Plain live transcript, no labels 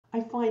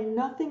I find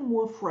nothing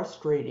more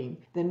frustrating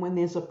than when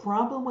there's a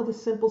problem with a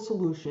simple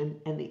solution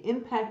and the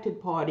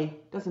impacted party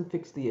doesn't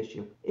fix the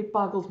issue. It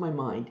boggles my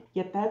mind.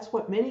 Yet that's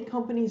what many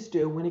companies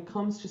do when it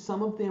comes to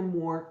some of their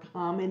more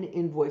common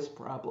invoice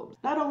problems.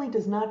 Not only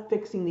does not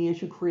fixing the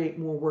issue create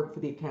more work for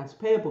the accounts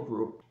payable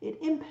group, it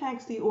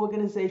impacts the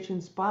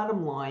organization's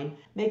bottom line,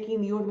 making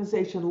the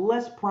organization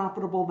less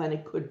profitable than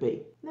it could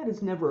be. That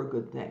is never a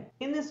good thing.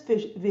 In this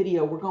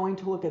video, we're going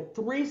to look at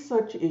 3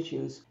 such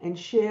issues and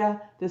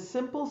share the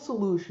simple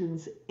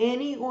solutions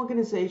any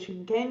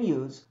organization can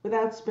use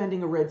without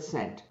spending a red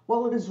cent.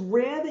 While it is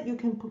rare that you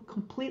can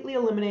completely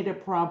eliminate a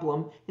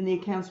problem in the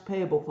accounts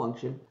payable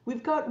function,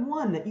 we've got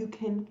one that you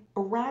can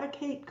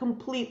eradicate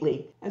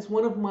completely, as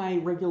one of my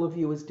regular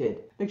viewers did.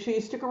 Make sure you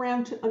stick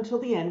around until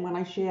the end when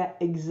I share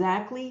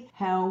exactly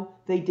how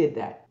they did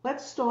that.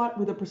 Let's start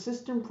with a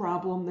persistent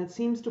problem that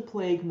seems to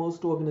plague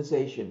most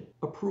organizations: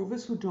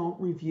 approvers who don't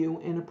review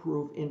and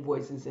approve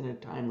invoices in a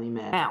timely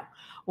manner. Now,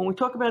 when we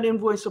talk about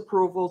invoice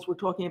approvals, we're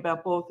talking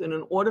about both in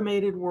an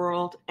automated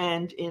world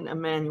and in a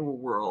manual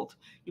world,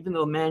 even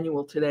though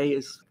manual today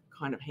is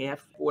kind of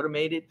half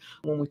automated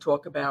when we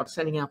talk about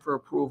sending out for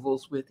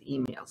approvals with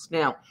emails.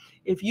 Now,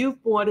 if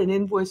you've bought an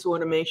invoice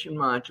automation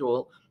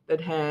module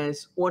that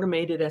has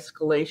automated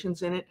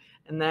escalations in it,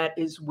 and that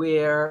is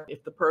where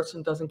if the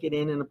person doesn't get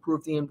in and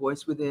approve the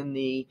invoice within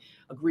the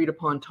agreed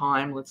upon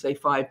time, let's say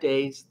 5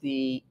 days,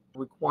 the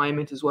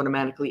requirement is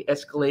automatically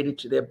escalated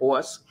to their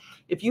boss.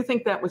 If you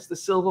think that was the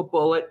silver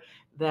bullet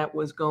that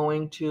was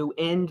going to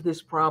end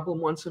this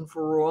problem once and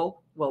for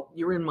all, well,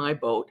 you're in my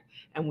boat,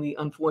 and we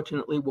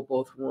unfortunately were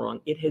both wrong.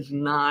 It has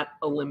not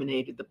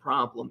eliminated the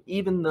problem,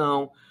 even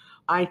though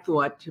I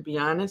thought, to be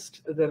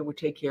honest, that it would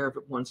take care of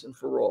it once and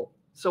for all.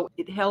 So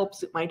it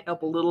helps, it might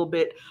help a little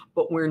bit,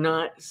 but we're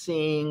not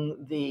seeing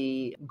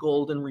the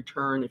golden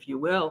return, if you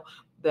will,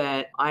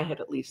 that I had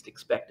at least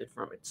expected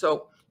from it.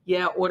 So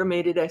yeah,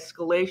 automated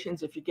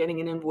escalations, if you're getting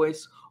an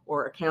invoice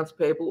or accounts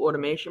payable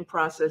automation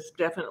process,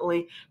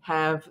 definitely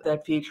have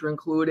that feature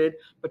included,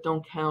 but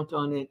don't count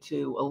on it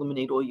to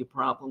eliminate all your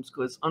problems,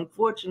 because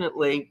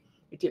unfortunately,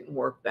 it didn't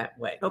work that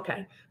way.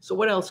 Okay, so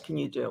what else can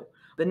you do?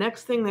 The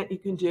next thing that you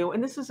can do,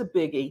 and this is a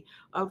biggie,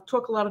 I'll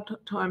talk a lot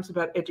of times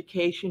about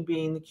education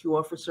being the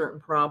cure for certain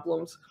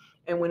problems.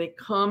 And when it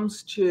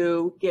comes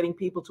to getting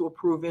people to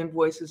approve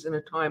invoices in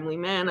a timely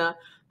manner,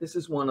 this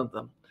is one of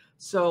them.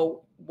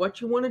 So what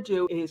you want to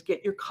do is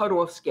get your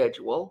cutoff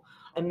schedule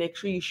and make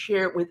sure you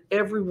share it with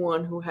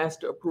everyone who has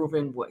to approve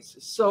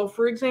invoices. So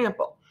for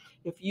example,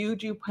 if you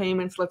do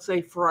payments, let's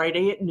say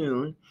Friday at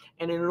noon,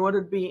 and in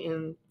order to be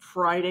in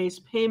Friday's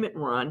payment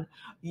run,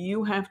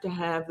 you have to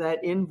have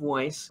that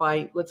invoice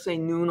by, let's say,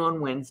 noon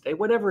on Wednesday,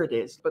 whatever it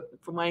is. But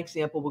for my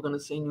example, we're going to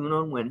say noon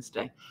on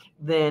Wednesday.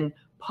 Then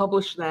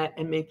publish that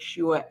and make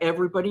sure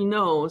everybody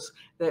knows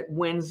that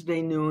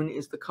Wednesday noon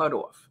is the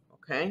cutoff.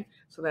 Okay,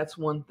 so that's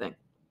one thing.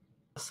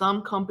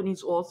 Some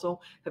companies also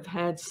have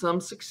had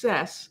some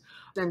success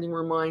sending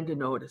reminder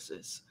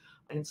notices.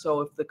 And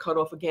so if the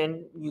cutoff,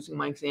 again, using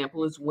my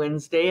example, is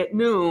Wednesday at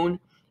noon,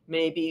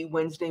 maybe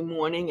Wednesday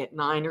morning at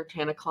 9 or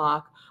 10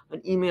 o'clock,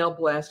 an email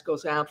blast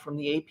goes out from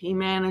the AP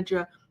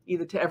manager,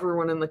 either to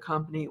everyone in the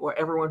company or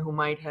everyone who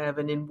might have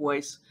an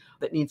invoice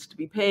that needs to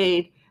be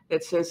paid,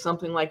 that says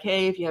something like,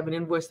 hey, if you have an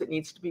invoice that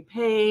needs to be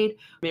paid,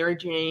 Mary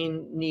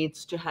Jane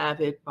needs to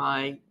have it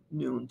by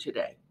noon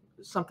today.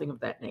 Something of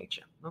that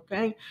nature,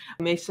 okay?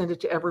 You may send it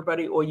to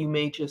everybody, or you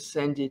may just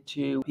send it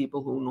to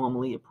people who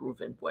normally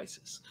approve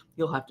invoices.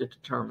 You'll have to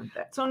determine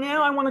that. So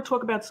now I want to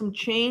talk about some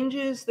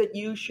changes that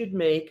you should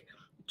make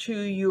to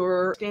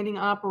your standing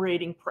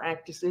operating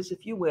practices,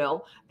 if you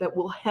will, that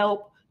will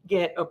help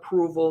get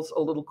approvals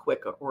a little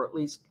quicker, or at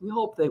least we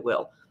hope they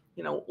will.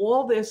 You know,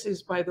 all this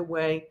is, by the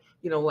way,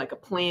 you know, like a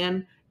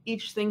plan.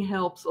 Each thing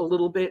helps a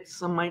little bit.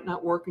 Some might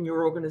not work in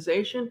your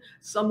organization.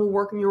 Some will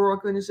work in your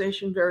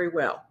organization very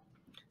well.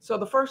 So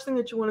the first thing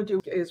that you want to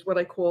do is what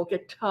I call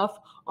get tough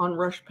on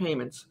rush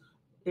payments.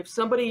 If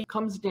somebody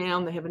comes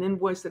down, they have an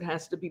invoice that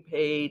has to be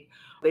paid,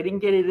 they didn't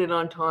get it in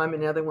on time,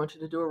 and now they want you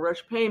to do a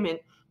rush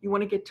payment, you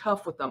want to get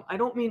tough with them. I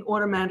don't mean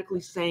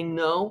automatically saying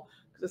no,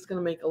 because it's going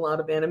to make a lot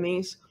of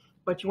enemies,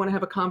 but you want to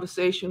have a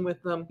conversation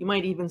with them. You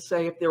might even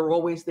say, if they're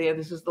always there,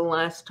 this is the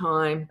last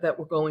time that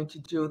we're going to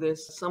do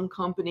this. Some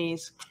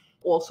companies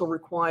also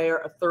require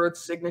a third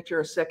signature,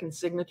 a second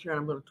signature, and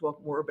I'm going to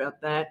talk more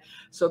about that,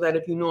 so that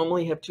if you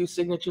normally have 2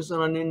 signatures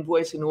on an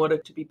invoice in order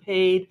to be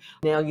paid,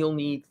 now you'll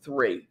need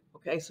 3.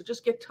 Okay, so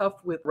just get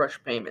tough with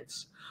rush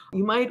payments.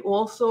 You might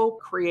also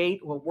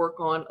create or work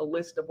on a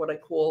list of what I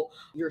call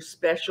your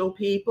special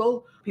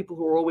people, people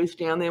who are always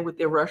down there with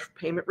their rush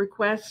payment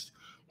requests,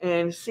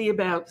 and see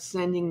about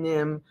sending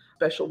them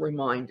special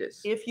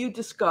reminders. If you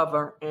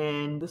discover,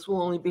 and this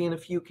will only be in a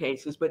few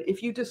cases, but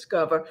if you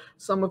discover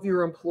some of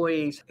your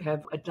employees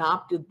have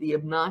adopted the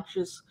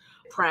obnoxious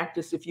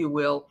practice, if you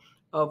will,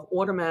 of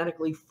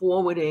automatically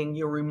forwarding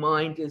your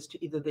reminders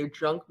to either their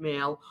junk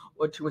mail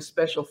or to a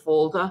special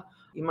folder,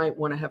 you might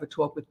want to have a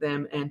talk with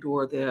them and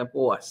or their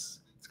boss.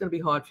 It's going to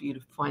be hard for you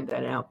to find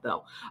that out,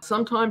 though.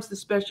 Sometimes the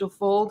special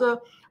folder,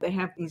 they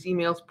have these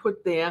emails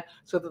put there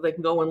so that they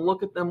can go and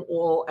look at them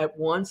all at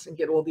once and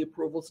get all the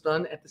approvals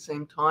done at the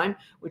same time,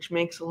 which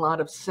makes a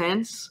lot of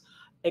sense,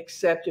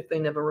 except if they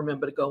never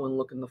remember to go and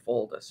look in the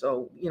folder.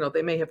 So,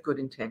 they may have good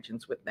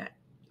intentions with that.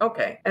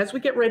 Okay, as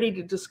we get ready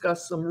to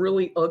discuss some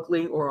really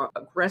ugly or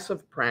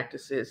aggressive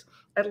practices,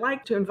 I'd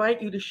like to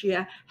invite you to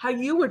share how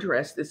you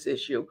address this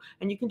issue.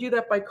 And you can do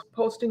that by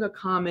posting a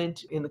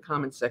comment in the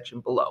comment section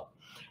below.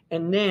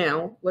 And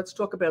now let's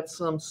talk about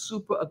some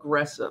super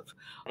aggressive.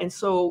 And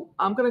so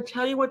I'm going to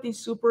tell you what these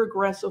super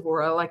aggressive,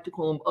 or I like to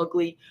call them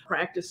ugly,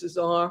 practices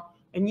are.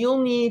 And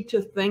you'll need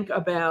to think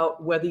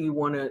about whether you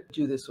want to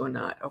do this or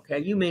not. Okay,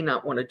 you may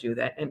not want to do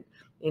that.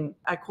 And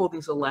I call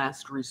these a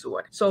last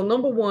resort. So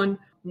number one,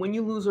 when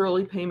you lose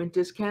early payment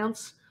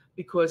discounts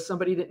because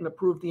somebody didn't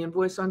approve the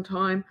invoice on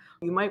time,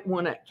 you might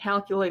want to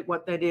calculate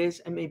what that is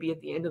and maybe at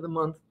the end of the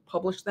month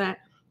publish that.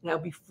 Now,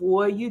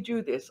 before you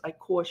do this, I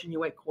caution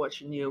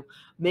you,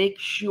 make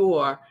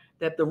sure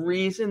that the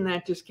reason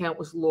that discount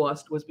was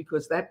lost was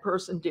because that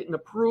person didn't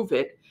approve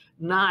it,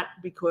 not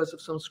because of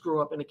some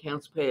screw up in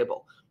accounts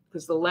payable.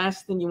 Because the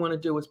last thing you want to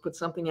do is put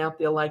something out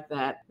there like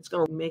that. It's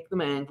going to make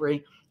them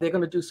angry. They're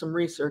going to do some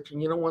research,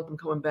 and you don't want them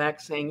coming back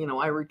saying,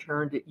 I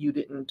returned it, you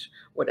didn't,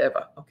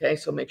 whatever. Okay,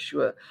 so make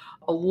sure.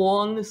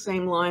 Along the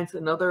same lines,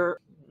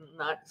 another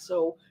not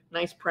so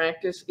nice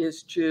practice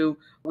is to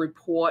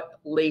report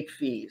late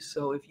fees.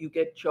 So if you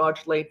get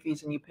charged late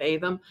fees and you pay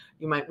them,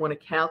 you might want to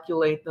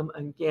calculate them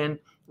and again,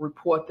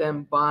 report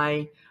them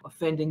by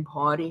offending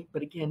party.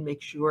 But again,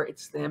 make sure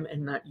it's them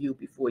and not you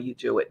before you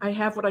do it. I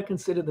have what I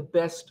consider the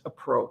best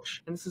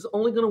approach, and this is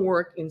only going to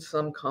work in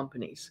some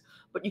companies,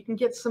 but you can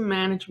get some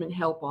management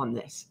help on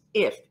this.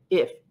 If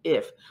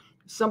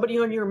somebody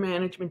on your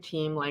management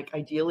team, like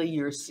ideally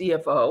your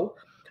CFO,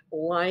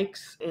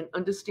 likes and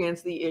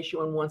understands the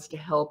issue and wants to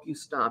help you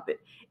stop it.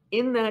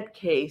 In that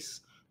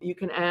case, you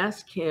can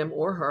ask him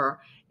or her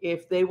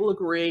if they will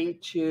agree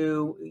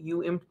to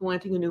you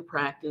implementing a new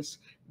practice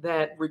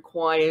that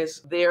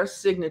requires their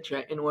signature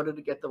in order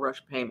to get the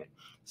rush payment.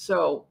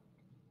 So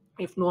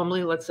if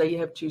normally, let's say you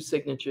have 2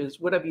 signatures,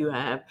 whatever you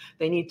have,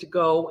 they need to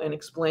go and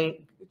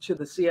explain to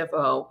the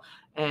CFO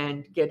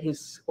and get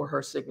his or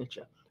her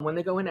signature. When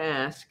they go and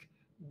ask,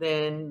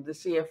 then the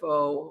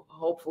CFO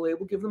hopefully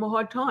will give them a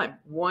hard time.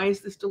 Why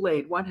is this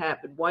delayed? What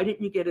happened? Why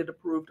didn't you get it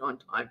approved on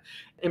time?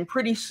 And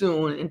pretty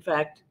soon, in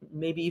fact,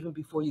 maybe even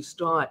before you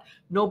start,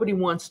 nobody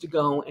wants to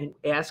go and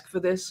ask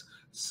for this.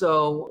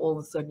 So all of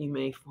a sudden you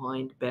may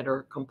find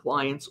better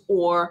compliance,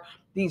 or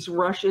these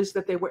rushes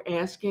that they were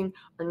asking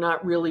are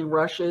not really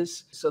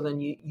rushes. So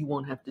then you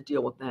won't have to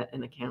deal with that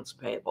in accounts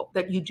payable.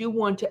 That you do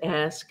want to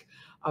ask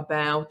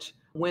about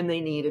when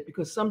they need it,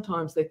 because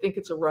sometimes they think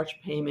it's a rush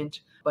payment,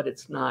 but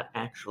it's not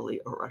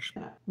actually a rush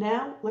payment.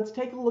 Now, let's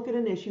take a look at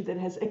an issue that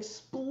has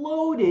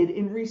exploded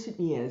in recent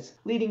years,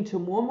 leading to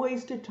more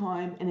wasted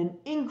time and an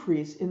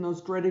increase in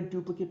those dreaded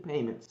duplicate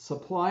payments.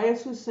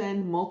 Suppliers who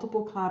send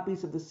multiple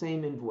copies of the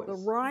same invoice. The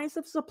rise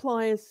of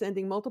suppliers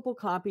sending multiple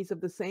copies of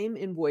the same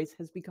invoice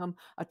has become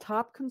a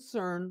top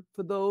concern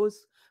for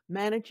those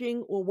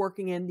managing or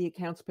working in the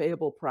accounts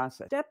payable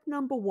process. Step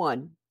number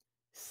 1,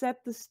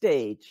 set the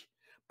stage.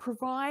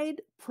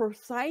 Provide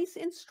precise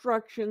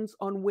instructions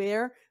on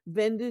where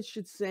vendors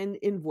should send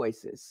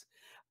invoices.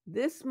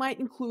 This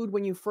might include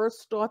when you first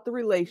start the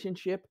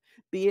relationship,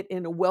 be it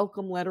in a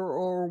welcome letter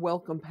or a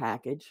welcome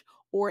package,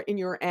 or in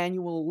your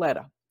annual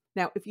letter.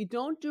 Now, if you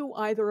don't do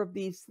either of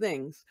these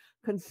things,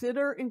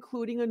 consider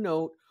including a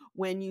note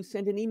when you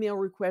send an email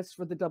request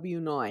for the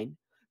W-9.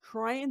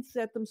 Try and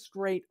set them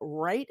straight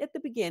right at the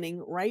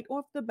beginning, right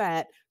off the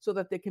bat, so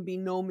that there can be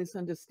no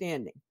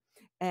misunderstanding.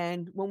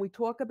 And when we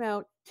talk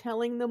about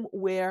telling them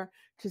where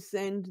to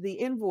send the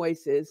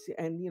invoices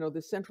and,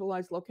 the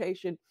centralized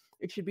location,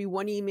 it should be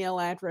one email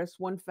address,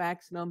 one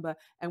fax number,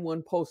 and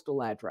one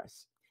postal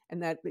address.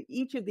 And that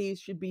each of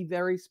these should be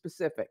very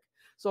specific.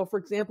 So, for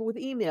example, with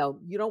email,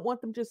 you don't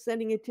want them just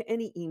sending it to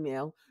any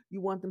email.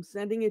 You want them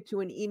sending it to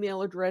an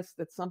email address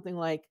that's something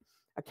like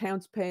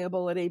accounts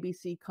payable at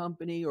ABC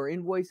Company or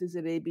invoices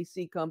at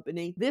ABC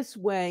Company. This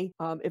way,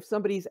 if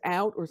somebody's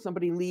out or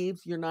somebody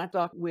leaves, you're not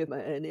stuck with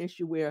an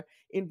issue where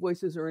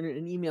invoices are in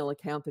an email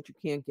account that you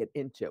can't get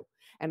into.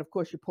 And of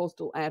course, your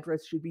postal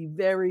address should be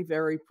very,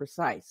 very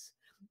precise.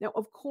 Now,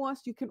 of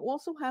course, you can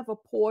also have a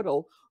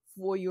portal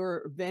for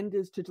your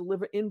vendors to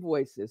deliver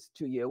invoices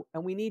to you,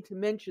 and we need to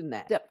mention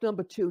that. Step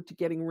number 2 to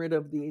getting rid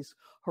of these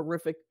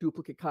horrific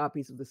duplicate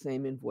copies of the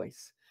same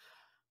invoice.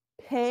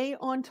 Pay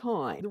on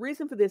time. The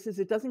reason for this is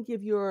it doesn't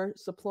give your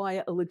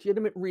supplier a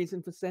legitimate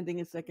reason for sending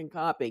a second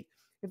copy.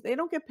 If they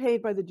don't get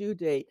paid by the due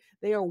date,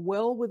 they are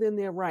well within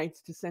their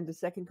rights to send a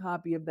second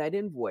copy of that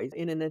invoice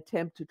in an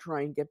attempt to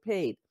try and get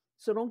paid.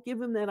 So don't give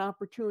them that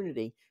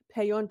opportunity.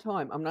 Pay on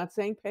time. I'm not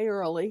saying pay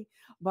early,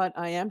 but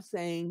I am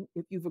saying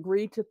if you've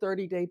agreed to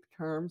 30-day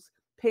terms,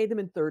 pay them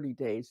in 30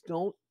 days.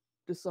 Don't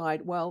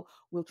decide, well,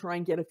 we'll try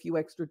and get a few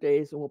extra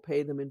days and we'll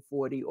pay them in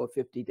 40 or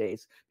 50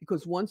 days.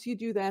 Because once you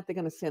do that, they're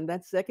going to send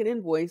that second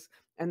invoice,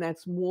 and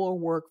that's more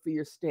work for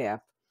your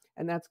staff.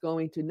 and that's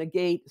going to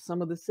negate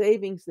some of the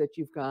savings that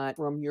you've got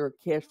from your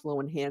cash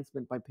flow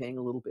enhancement by paying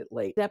a little bit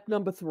late. Step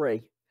number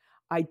 3,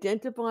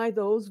 identify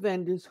those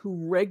vendors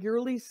who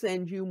regularly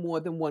send you more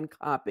than one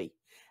copy.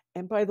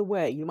 And by the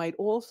way, you might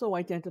also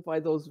identify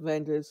those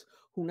vendors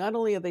who not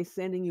only are they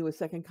sending you a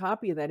second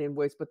copy of that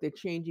invoice, but they're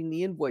changing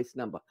the invoice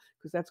number,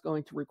 because that's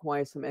going to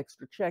require some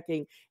extra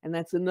checking. And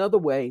that's another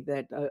way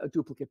that a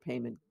duplicate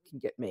payment can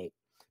get made.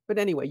 But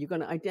anyway, you're going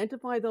to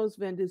identify those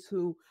vendors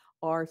who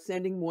are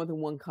sending more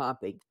than one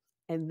copy.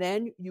 And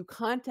then you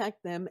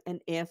contact them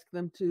and ask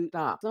them to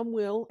stop. Some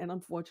will, and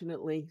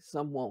unfortunately,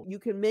 some won't. You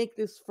can make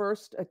this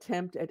first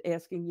attempt at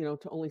asking,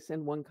 to only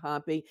send one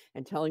copy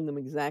and telling them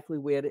exactly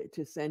where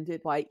to send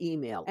it by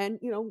email. And,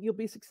 you'll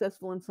be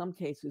successful in some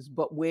cases,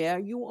 but where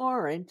you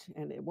aren't,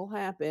 and it will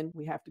happen,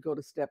 we have to go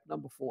to step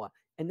number 4.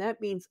 And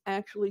that means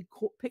actually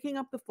picking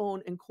up the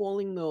phone and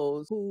calling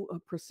those who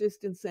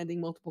persist in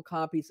sending multiple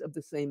copies of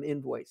the same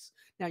invoice.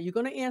 Now, you're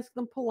going to ask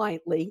them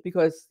politely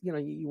because,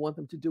 you want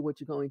them to do what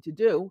you're going to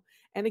do.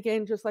 And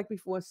again, just like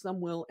before,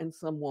 some will and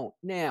some won't.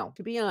 Now,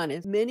 to be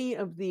honest, many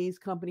of these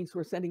companies who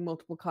are sending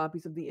multiple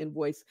copies of the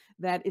invoice,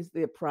 that is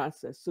their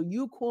process. So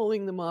you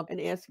calling them up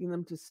and asking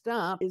them to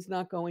stop is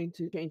not going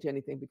to change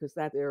anything, because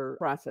that's their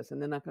process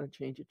and they're not going to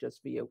change it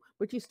just for you.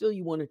 But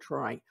you want to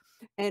try.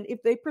 And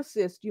if they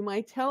persist, you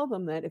might tell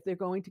them that if they're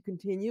going to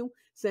continue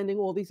sending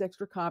all these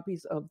extra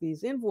copies of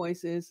these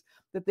invoices,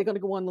 that they're going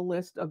to go on the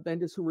list of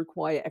vendors who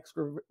require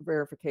extra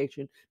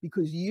verification,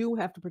 because you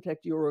have to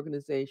protect your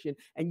organization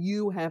and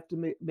you have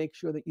to make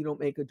sure that you don't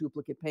make a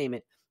duplicate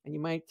payment. And you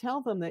might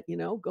tell them that,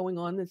 going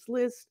on this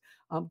list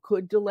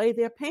could delay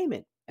their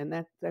payment. And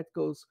that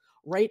goes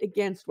right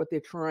against what they're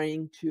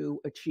trying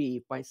to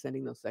achieve by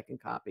sending those second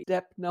copies.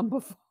 Step number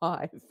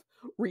 5,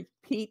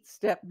 repeat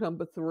step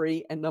number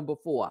 3 and number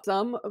 4.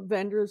 Some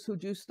vendors who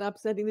do stop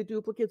sending the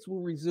duplicates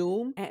will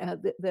resume.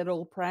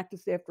 That'll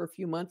practice after a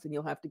few months and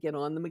you'll have to get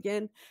on them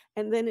again.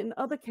 And then in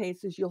other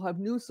cases, you'll have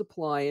new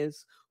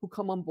suppliers who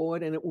come on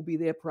board and it will be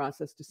their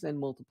process to send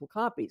multiple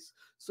copies.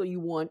 So you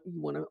want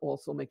to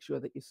also make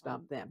sure that you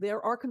stop them.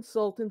 There are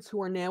consultants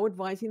who are now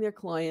advising their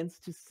clients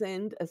to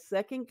send a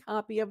second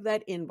copy of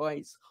that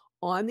invoice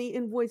on the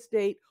invoice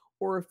date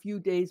or a few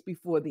days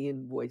before the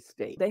invoice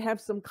date. They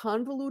have some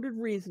convoluted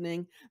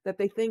reasoning that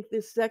they think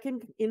this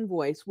second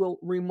invoice will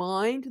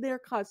remind their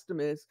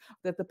customers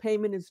that the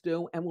payment is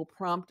due and will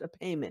prompt a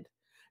payment.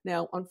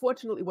 Now,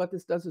 unfortunately, what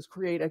this does is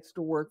create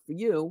extra work for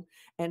you.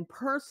 And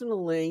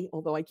personally,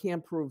 although I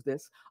can't prove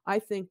this, I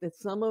think that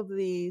some of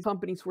these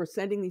companies who are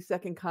sending these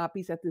second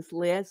copies at this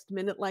last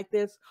minute like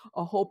this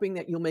are hoping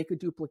that you'll make a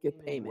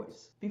duplicate payment.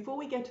 Before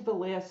we get to the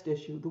last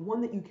issue, the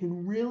one that you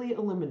can really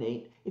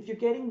eliminate, if you're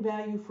getting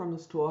value from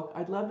this talk,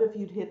 I'd love it if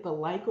you'd hit the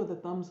like or the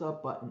thumbs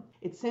up button.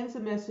 It sends a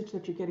message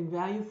that you're getting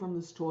value from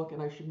this talk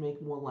and I should make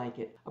more like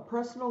it. A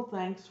personal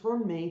thanks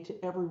from me to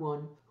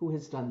everyone who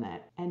has done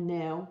that. And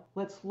now,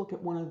 let's look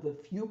at one of the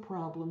few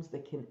problems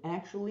that can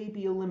actually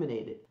be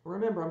eliminated.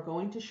 Remember, I'm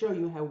going to show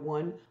you how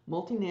one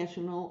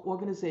multinational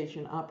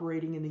organization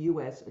operating in the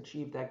US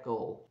achieved that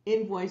goal.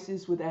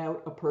 Invoices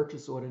without a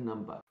purchase order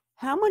number.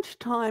 How much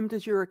time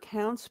does your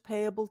accounts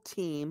payable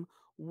team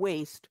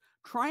waste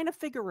trying to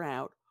figure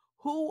out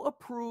who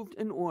approved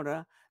an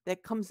order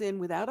that comes in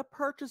without a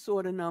purchase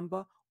order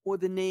number or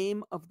the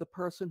name of the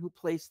person who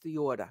placed the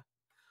order?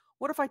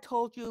 What if I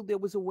told you there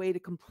was a way to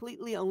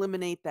completely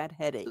eliminate that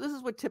headache? So this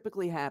is what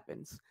typically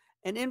happens.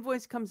 An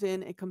invoice comes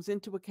in, it comes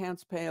into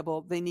accounts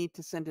payable, they need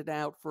to send it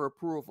out for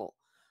approval.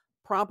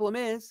 Problem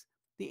is,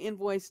 the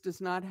invoice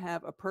does not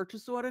have a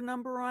purchase order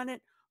number on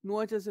it,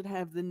 nor does it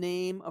have the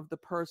name of the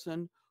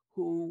person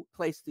who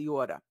placed the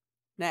order.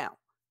 Now,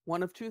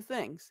 one of two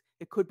things.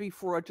 It could be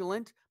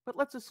fraudulent, but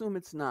let's assume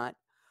it's not.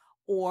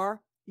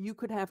 Or you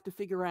could have to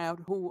figure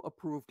out who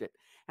approved it.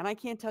 And I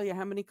can't tell you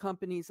how many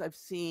companies I've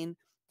seen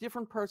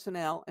different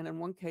personnel, and in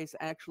one case,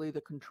 actually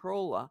the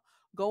controller,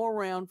 go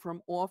around from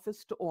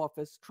office to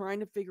office trying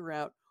to figure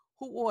out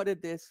who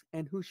ordered this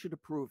and who should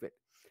approve it.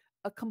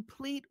 A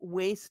complete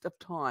waste of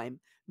time,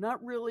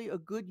 not really a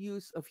good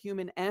use of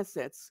human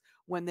assets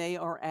when they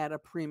are at a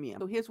premium.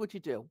 So here's what you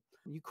do.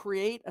 You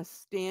create a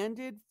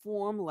standard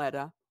form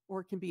letter, or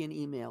it can be an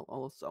email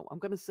also. I'm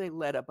going to say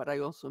letter, but I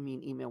also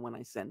mean email when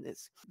I send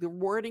this. The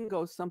wording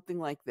goes something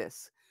like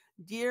this.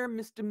 Dear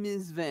Mr.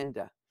 Ms.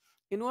 Vanda,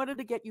 in order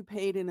to get you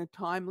paid in a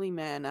timely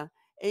manner,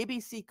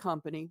 ABC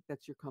Company,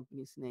 that's your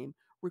company's name,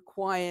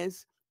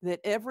 requires that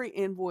every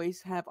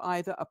invoice have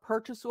either a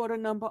purchase order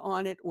number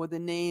on it or the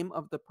name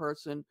of the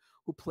person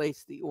who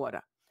placed the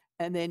order.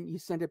 And then you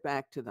send it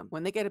back to them.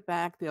 When they get it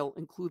back, they'll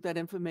include that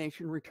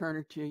information, return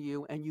it to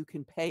you, and you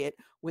can pay it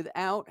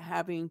without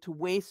having to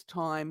waste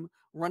time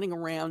running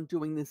around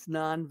doing this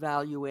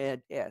non-value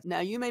add task. Now,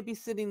 you may be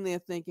sitting there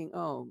thinking,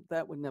 oh,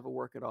 that would never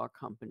work at our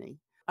company.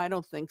 I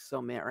don't think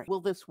so, Mary.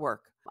 Will this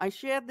work? I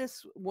shared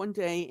this one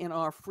day in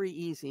our free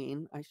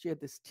e-zine. I shared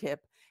this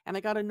tip, and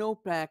I got a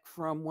note back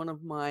from one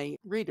of my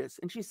readers.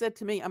 And she said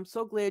to me, I'm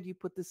so glad you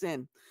put this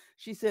in.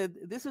 She said,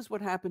 this is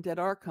what happened at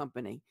our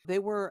company. They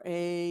were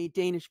a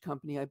Danish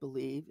company, I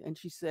believe. And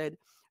she said,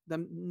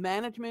 The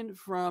management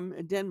from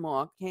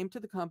Denmark came to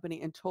the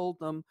company and told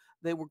them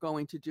they were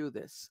going to do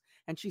this.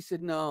 And she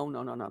said, no,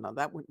 no, no, no, no,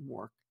 that wouldn't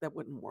work. That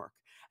wouldn't work.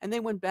 And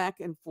they went back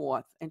and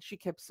forth. And she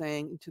kept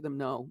saying to them,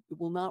 no, it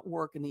will not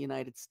work in the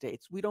United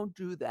States. We don't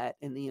do that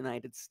in the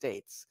United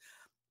States.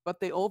 But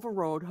they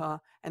overrode her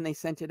and they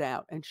sent it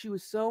out. And she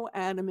was so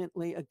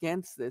adamantly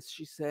against this,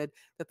 she said,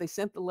 that they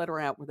sent the letter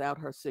out without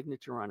her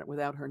signature on it,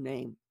 without her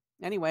name.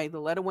 Anyway, the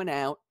letter went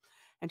out.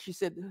 And she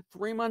said,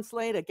 3 months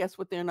later, guess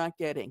what they're not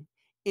getting?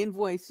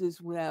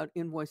 Invoices without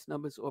invoice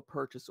numbers or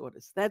purchase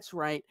orders. That's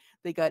right.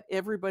 They got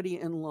everybody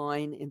in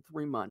line in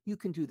 3 months. You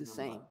can do the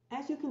same.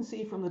 As you can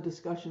see from the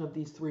discussion of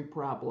these 3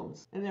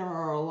 problems, and there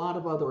are a lot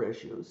of other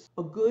issues,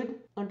 a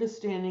good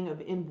understanding of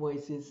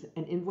invoices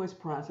and invoice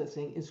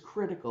processing is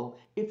critical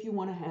if you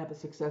want to have a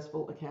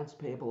successful accounts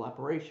payable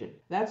operation.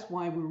 That's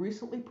why we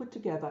recently put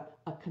together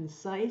a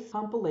concise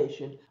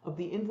compilation of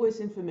the invoice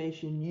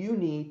information you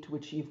need to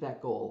achieve that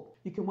goal.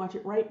 You can watch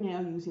it right now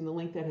using the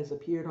link that has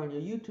appeared on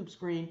your YouTube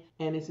screen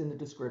and is in the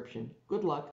description. Good luck.